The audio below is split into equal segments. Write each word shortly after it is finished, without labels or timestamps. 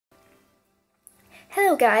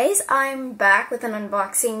Hello guys, I'm back with an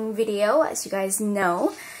unboxing video, as you guys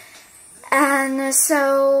know. And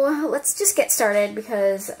so, let's just get started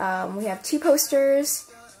because we have two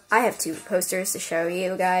posters. I have two posters to show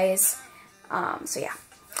you guys. So yeah,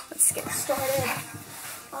 let's get started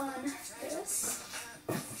on this.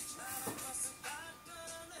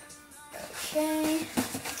 Okay,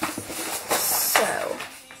 so,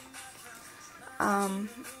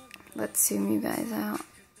 let's zoom you guys out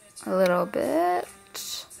a little bit.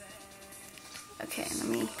 Okay, let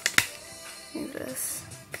me move this.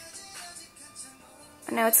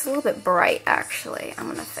 I know it's a little bit bright actually. I'm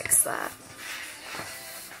gonna fix that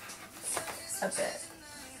a bit.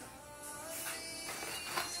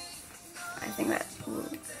 I think that we'll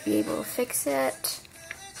be able to fix it.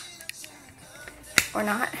 Or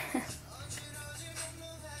not.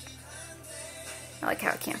 I like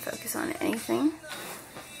how I can't focus on anything.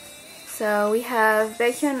 So we have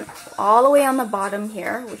Baekhyun all the way on the bottom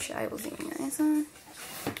here, which I will zoom you guys on.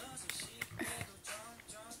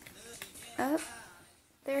 Up.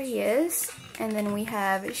 There he is. And then we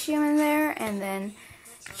have Xiaomin there, and then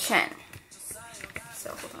Chen.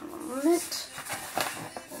 So hold on one moment.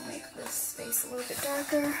 We'll make this space a little bit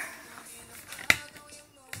darker.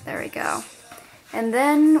 There we go. And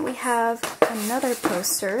then we have another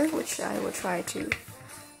poster, which I will try to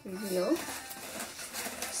reveal.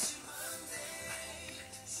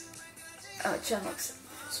 Oh, Chen looks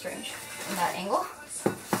strange in that angle.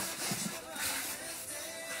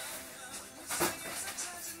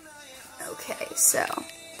 Okay, so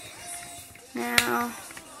now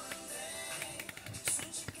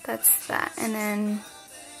that's that, and then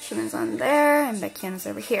Xiaomin's on there, and Baekhyun is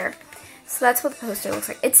over here. So that's what the poster looks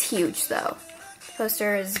like. It's huge, though. The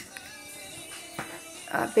poster is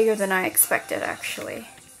bigger than I expected, actually.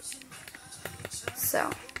 So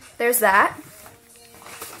there's that.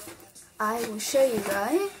 I will show you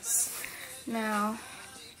guys now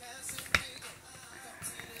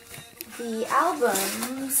the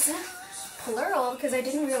albums, plural, because I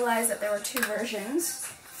didn't realize that there were two versions.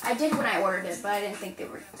 I did when I ordered it, but I didn't think they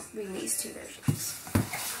were released two versions.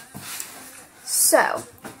 So,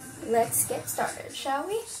 let's get started, shall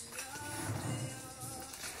we?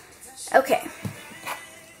 Okay.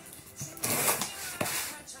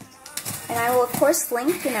 And I will, of course,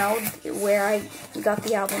 link, you know, where I got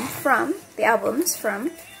the albums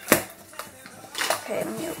from. Okay,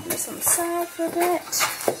 let me open this on the side for a bit.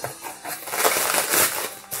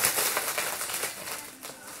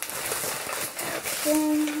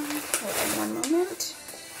 Okay, hold on one moment.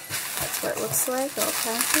 That's what it looks like, all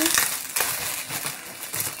packaged.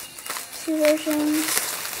 Two versions.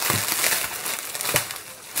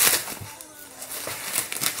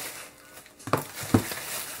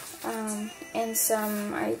 And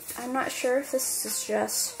some, I'm not sure if this is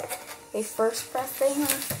just a first press thing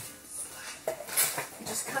or it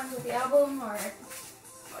just comes with the album or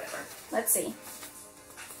whatever. Let's see.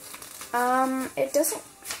 It doesn't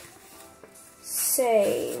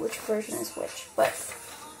say which version is which, but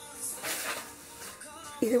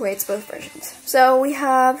either way it's both versions. So we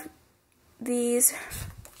have these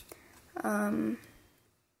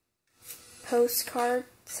postcard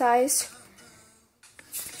sized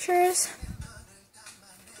pictures.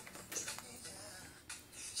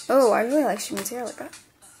 Oh, I really like Xiaomin's hair like that.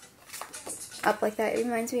 Up like that. It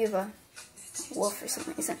reminds me of a wolf for some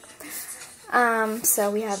reason.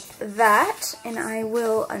 So we have that, and I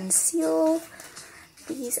will unseal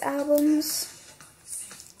these albums.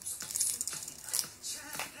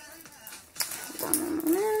 Hold on a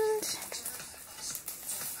moment.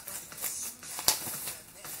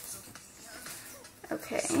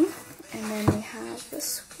 Okay, and then we have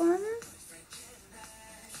this one.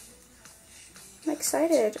 I'm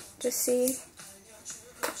excited to see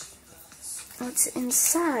what's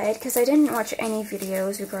inside, because I didn't watch any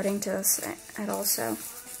videos regarding to this at all, so.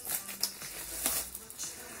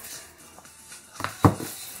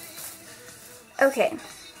 Okay,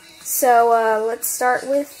 so let's start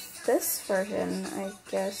with this version, I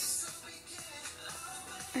guess.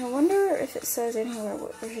 I wonder if it says anywhere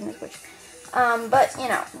what version is which. But, you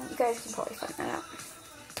know, you guys can probably find that out.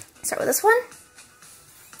 Start with this one.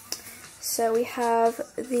 So we have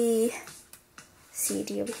the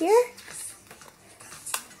CD over here.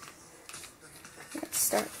 Let's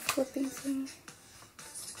start flipping through.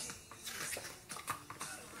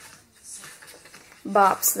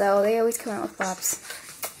 Bops, though. They always come out with bops.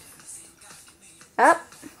 Up.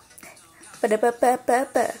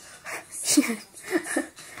 Ba-da-ba-ba-ba-ba.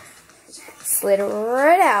 Slid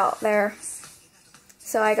right out there.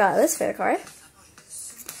 So I got this photo card.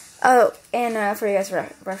 Oh, and for you guys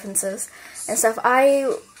references and stuff,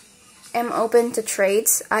 I am open to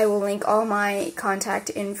trades. I will link all my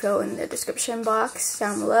contact info in the description box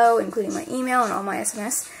down below, including my email and all my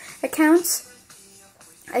SMS accounts.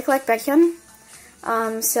 I collect Baekhyun.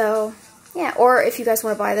 So, yeah, or if you guys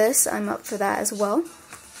want to buy this, I'm up for that as well.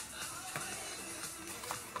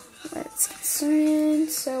 Let's get started.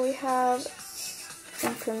 So we have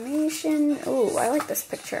information. Ooh, I like this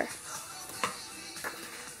picture.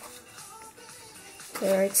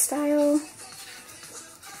 Varied style.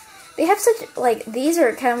 They have such, like, these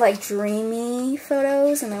are kind of like dreamy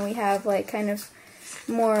photos, and then we have like kind of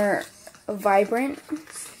more vibrant.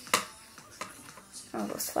 Oh,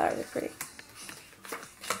 those flowers are pretty.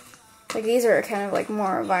 Like, these are kind of like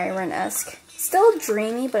more vibrant-esque. Still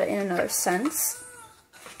dreamy, but in another sense.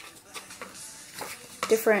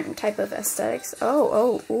 Different type of aesthetics.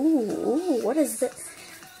 Ooh, what is this?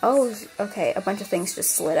 Oh, okay, a bunch of things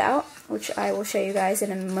just slid out, which I will show you guys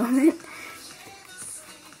in a moment.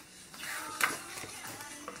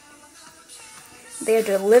 They are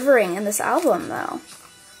delivering in this album, though.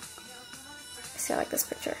 See, I like this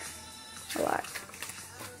picture a lot.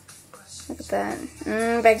 Look at that.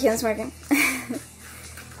 Baekhyun's smirking.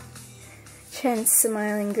 Chen's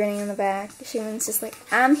smiling, grinning in the back. Shimon's just like,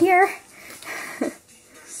 I'm here.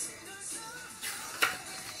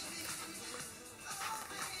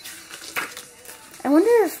 I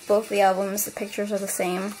wonder if both the albums, the pictures are the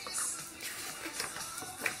same.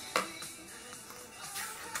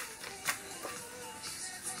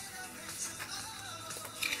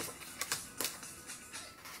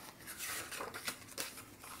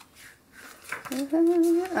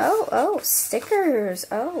 Oh, stickers.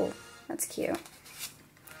 Oh, that's cute.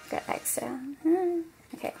 Got EXO.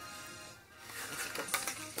 Okay.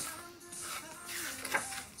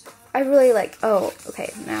 I really like, oh,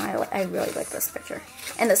 okay, now I really like this picture.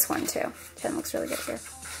 And this one, too. Chen looks really good here.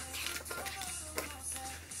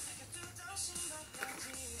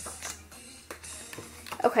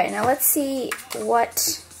 Okay, now let's see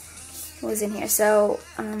what was in here. So,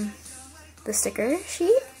 the sticker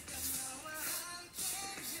sheet.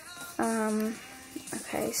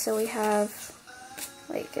 Okay, so we have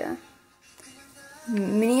like a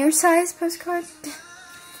miniature size postcard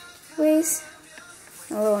ways.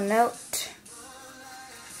 A little note.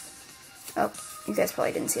 Oh, you guys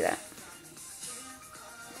probably didn't see that.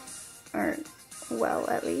 Or, well,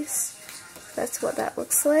 at least. That's what that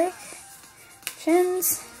looks like.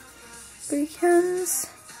 Chins. Baekhyun's.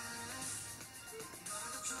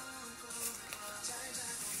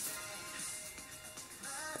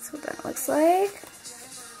 That's what that looks like.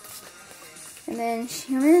 And then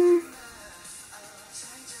Xiaomin.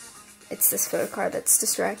 It's this photo card that's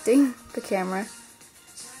distracting the camera.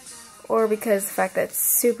 Or because the fact that it's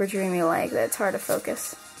super dreamy like that it's hard to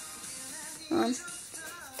focus on.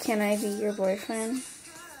 Can I be your boyfriend?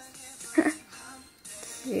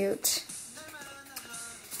 Cute.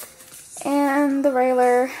 And the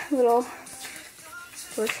regular little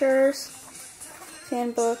brochures,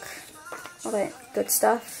 fan book, all that good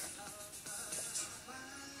stuff.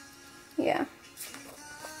 Yeah.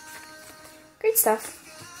 Great stuff.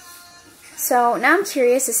 So now I'm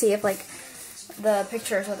curious to see if like the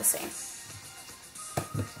pictures are the same.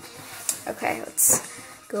 Okay, let's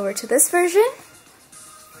go over to this version.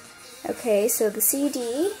 Okay, so the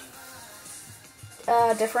CD,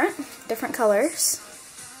 different colors.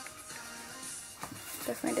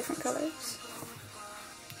 Different colors.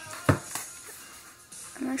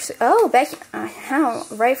 I'm actually, oh, Becky, how,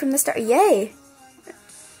 right from the start, yay!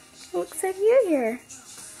 Looks like you here.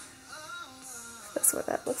 That's what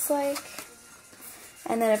that looks like.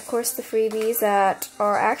 And then, of course, the freebies that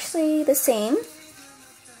are actually the same.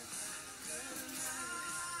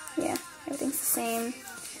 Yeah, everything's the same.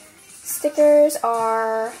 Stickers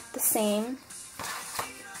are the same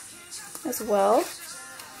as well.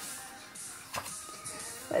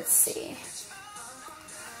 Let's see.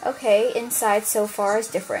 Okay, inside so far is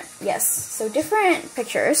different. Yes, so different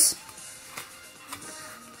pictures.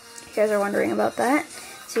 You guys are wondering about that.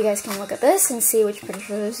 So you guys can look at this and see which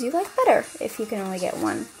pictures you like better, if you can only get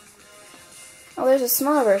one. Oh, there's a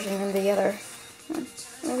smaller version in the other one.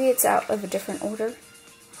 Maybe it's out of a different order.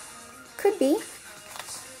 Could be.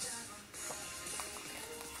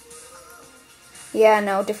 Yeah,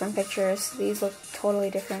 no, different pictures. These look totally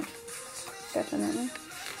different. Definitely.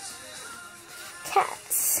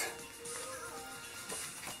 Cats.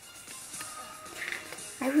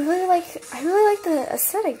 I really like the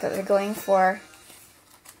aesthetic that they're going for.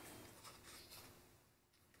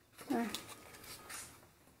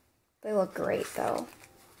 They look great though.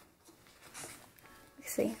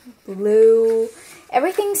 Let's see. Blue.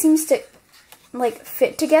 Everything seems to like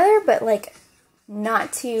fit together, but like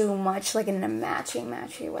not too much like in a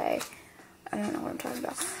matchy way. I don't know what I'm talking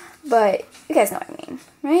about, but you guys know what I mean,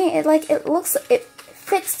 right? It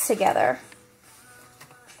fits together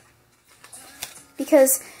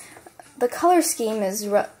because the color scheme is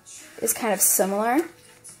kind of similar,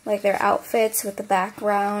 like their outfits with the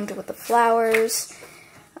background, with the flowers,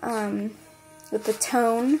 with the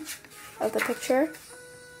tone of the picture.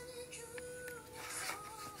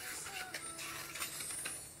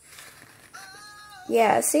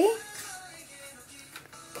 Yeah, see?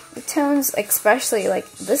 The tones, especially, like,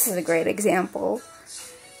 this is a great example.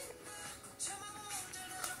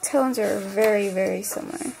 Tones are very, very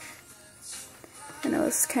similar. I know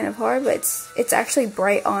this is kind of hard, but it's actually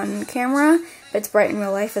bright on camera, but it's bright in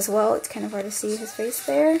real life as well. It's kind of hard to see his face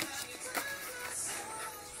there.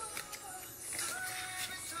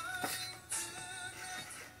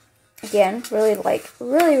 Again, really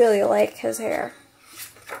like his hair.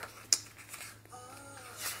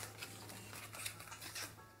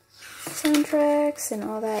 Soundtracks and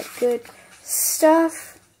all that good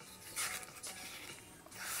stuff.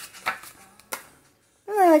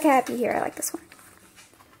 I like Happy here. I like this one.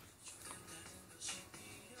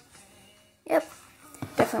 Yep,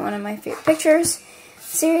 definitely one of my favorite pictures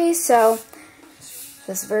series. So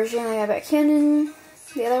this version I got at Canon,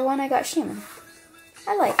 the other one I got Shaman.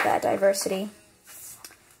 I like that diversity.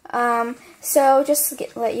 So just to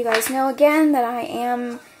let you guys know again that I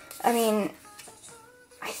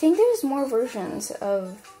think there's more versions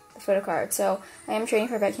of the photo card, so I am training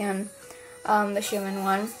for Baekhyun, the Shaman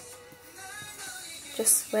one.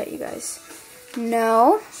 Just let you guys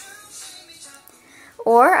know.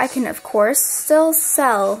 Or I can, of course, still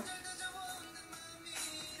sell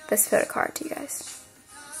this photo card to you guys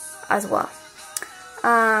as well.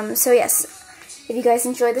 So yes, if you guys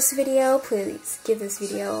enjoyed this video, please give this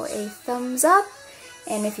video a thumbs up.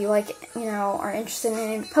 And if you like, are interested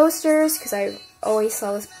in posters, because I always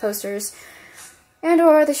sell the posters, and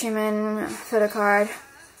or the Shaman photo card,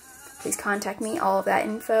 please contact me. All of that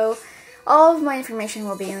info, all of my information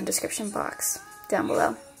will be in the description box down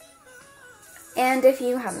below. And if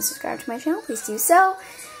you haven't subscribed to my channel, please do so.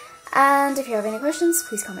 And if you have any questions,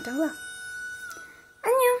 please comment down below.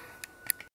 Annyeong!